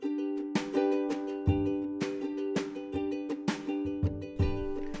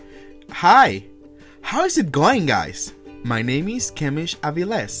Hi, how is it going, guys? My name is Kemish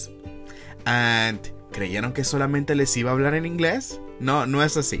Aviles. And ¿creyeron que solamente les iba a hablar en inglés? No, no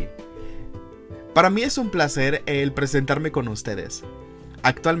es así. Para mí es un placer el presentarme con ustedes.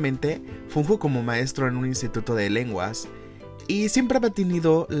 Actualmente funjo como maestro en un instituto de lenguas y siempre he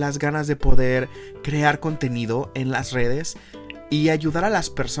tenido las ganas de poder crear contenido en las redes y ayudar a las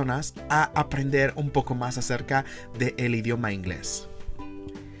personas a aprender un poco más acerca del idioma inglés.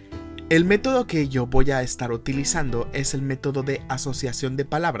 El método que yo voy a estar utilizando es el método de asociación de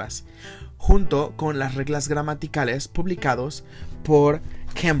palabras, junto con las reglas gramaticales publicados por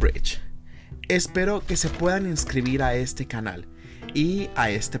Cambridge. Espero que se puedan inscribir a este canal y a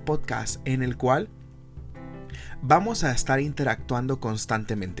este podcast en el cual vamos a estar interactuando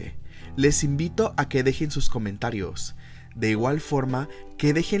constantemente. Les invito a que dejen sus comentarios. De igual forma,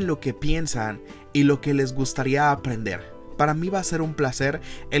 que dejen lo que piensan y lo que les gustaría aprender. Para mí va a ser un placer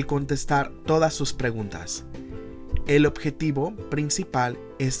el contestar todas sus preguntas. El objetivo principal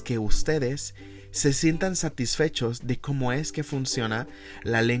es que ustedes se sientan satisfechos de cómo es que funciona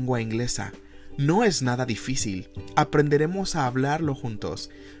la lengua inglesa. No es nada difícil. Aprenderemos a hablarlo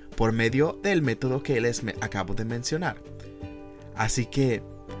juntos por medio del método que les acabo de mencionar. Así que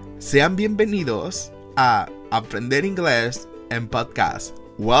sean bienvenidos a Aprender Inglés en Podcast.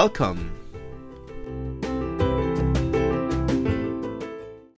 Welcome.